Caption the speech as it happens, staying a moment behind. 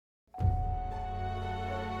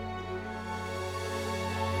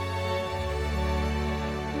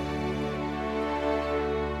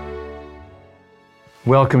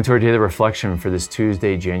Welcome to our daily reflection for this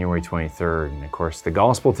Tuesday, January 23rd. And of course, the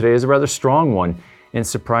gospel today is a rather strong one and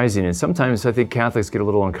surprising. And sometimes I think Catholics get a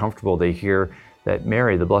little uncomfortable. They hear that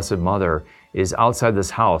Mary, the Blessed Mother, is outside this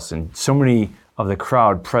house. And so many of the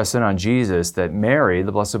crowd press in on Jesus that Mary,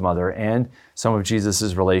 the Blessed Mother, and some of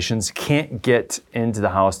Jesus' relations can't get into the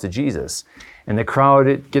house to Jesus. And the crowd,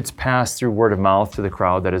 it gets passed through word of mouth to the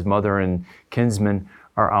crowd that his mother and kinsmen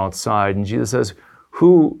are outside. And Jesus says,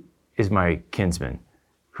 "Who is my kinsman?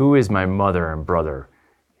 Who is my mother and brother?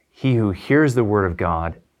 He who hears the word of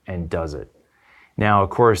God and does it." Now, of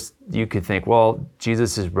course, you could think, well,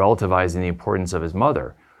 Jesus is relativizing the importance of his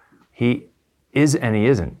mother. He is and he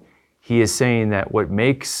isn't. He is saying that what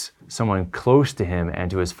makes someone close to him and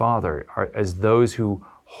to his Father are as those who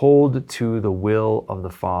hold to the will of the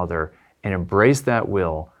Father and embrace that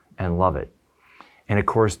will and love it. And of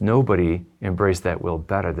course, nobody embraced that will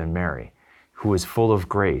better than Mary, who is full of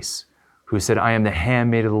grace, who said, "I am the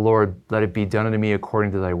handmaid of the Lord, let it be done unto me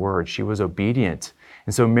according to thy word." She was obedient.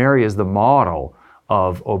 And so Mary is the model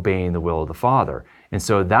of obeying the will of the Father. And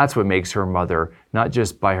so that's what makes her mother, not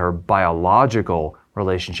just by her biological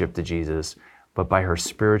relationship to Jesus, but by her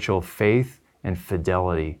spiritual faith and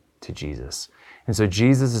fidelity to Jesus. And so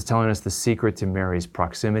Jesus is telling us the secret to Mary's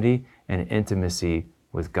proximity and intimacy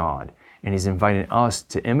with God. And he's inviting us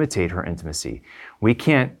to imitate her intimacy. We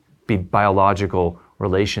can't be biological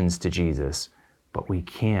relations to Jesus, but we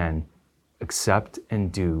can accept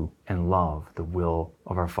and do and love the will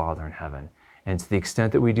of our Father in heaven. And to the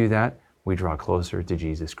extent that we do that, we draw closer to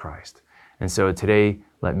Jesus Christ. And so today,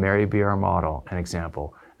 let Mary be our model and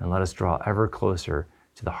example, and let us draw ever closer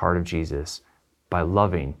to the heart of Jesus by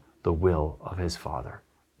loving the will of his Father.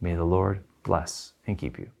 May the Lord bless and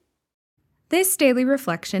keep you. This daily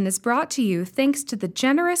reflection is brought to you thanks to the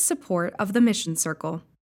generous support of the Mission Circle.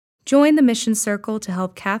 Join the Mission Circle to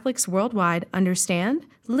help Catholics worldwide understand,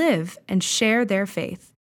 live, and share their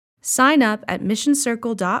faith. Sign up at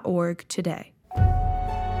missioncircle.org today.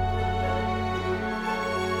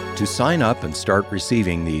 To sign up and start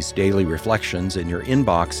receiving these daily reflections in your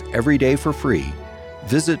inbox every day for free,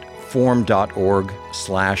 visit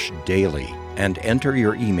formed.org/daily and enter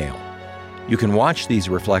your email. You can watch these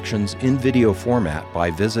reflections in video format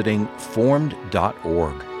by visiting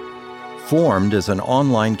formed.org. Formed is an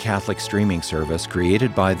online Catholic streaming service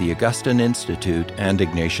created by the Augustine Institute and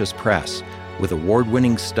Ignatius Press, with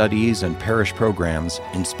award-winning studies and parish programs,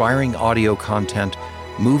 inspiring audio content,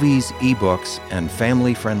 movies, ebooks, and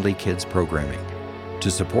family-friendly kids programming. To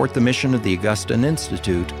support the mission of the Augustine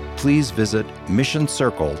Institute, please visit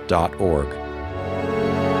missioncircle.org.